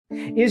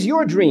Is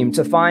your dream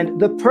to find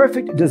the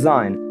perfect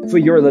design for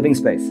your living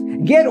space?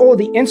 Get all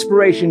the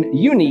inspiration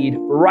you need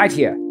right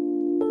here.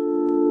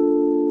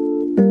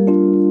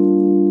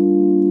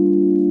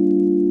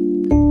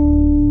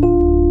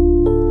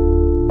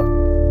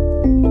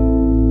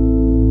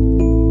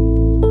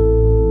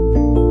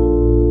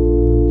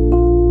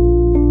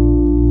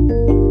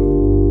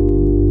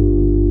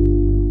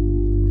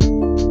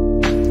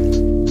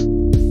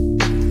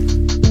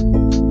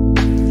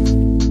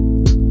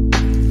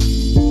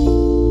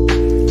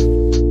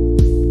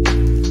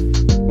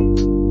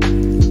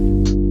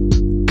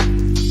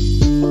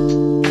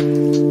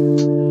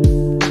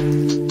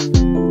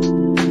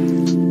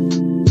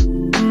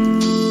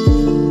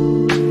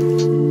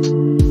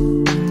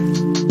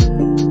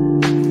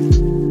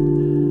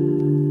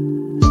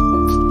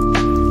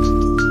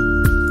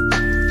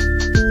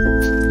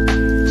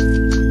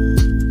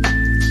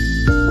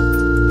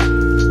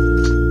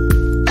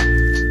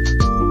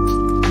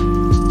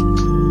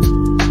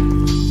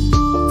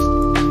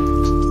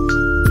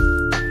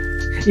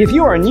 If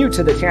you are new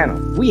to the channel,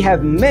 we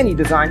have many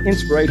design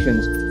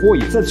inspirations for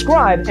you.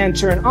 Subscribe and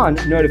turn on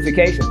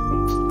notifications.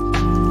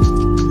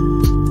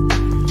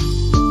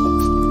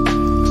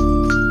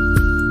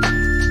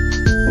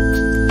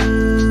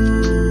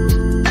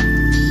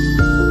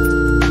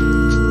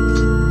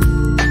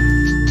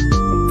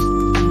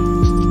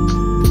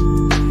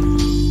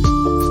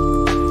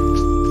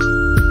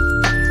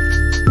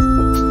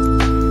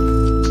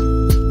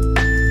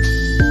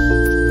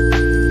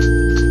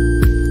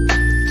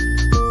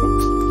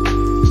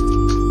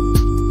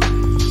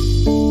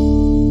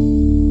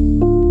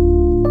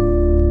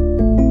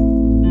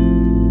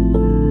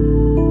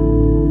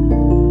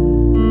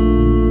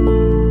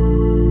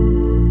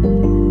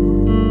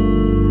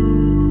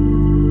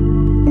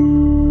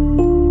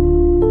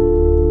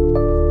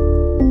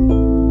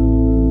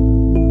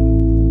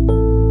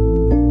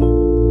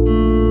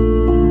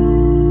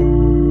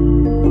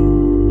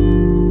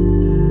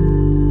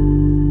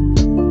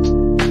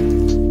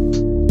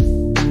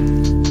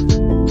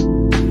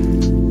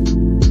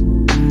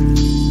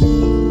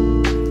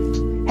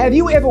 Have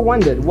you ever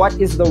wondered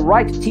what is the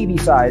right TV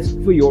size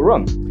for your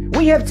room?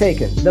 We have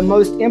taken the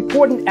most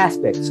important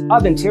aspects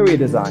of interior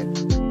design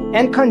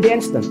and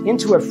condensed them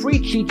into a free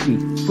cheat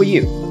sheet for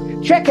you.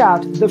 Check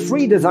out the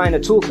free designer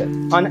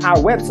toolkit on our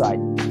website,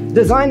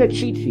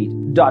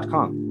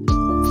 designercheatsheet.com.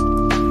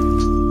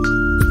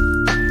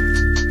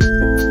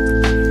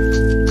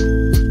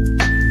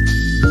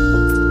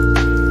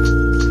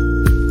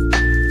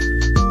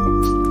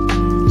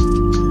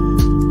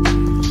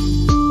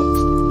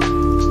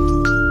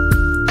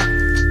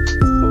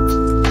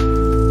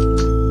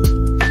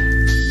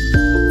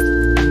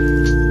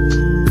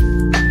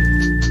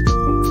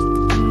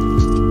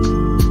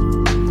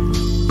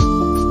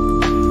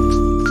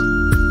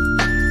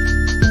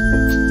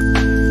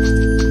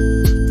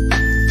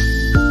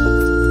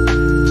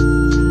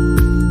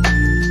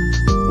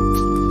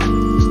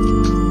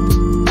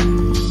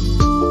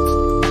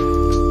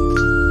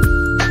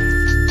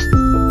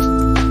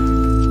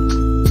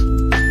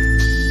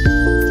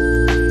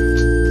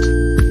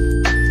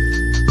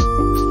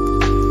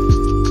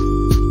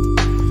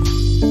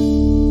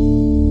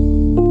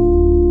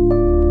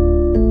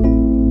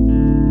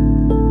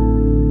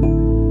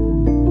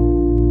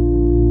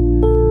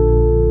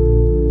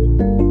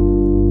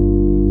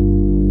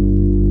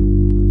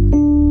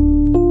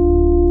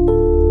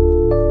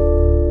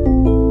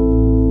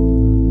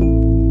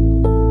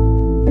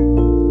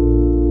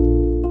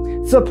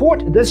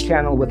 Support this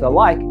channel with a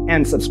like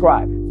and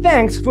subscribe.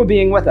 Thanks for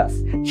being with us.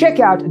 Check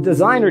out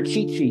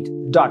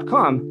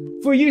designercheatsheet.com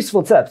for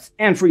useful tips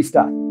and free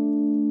stuff.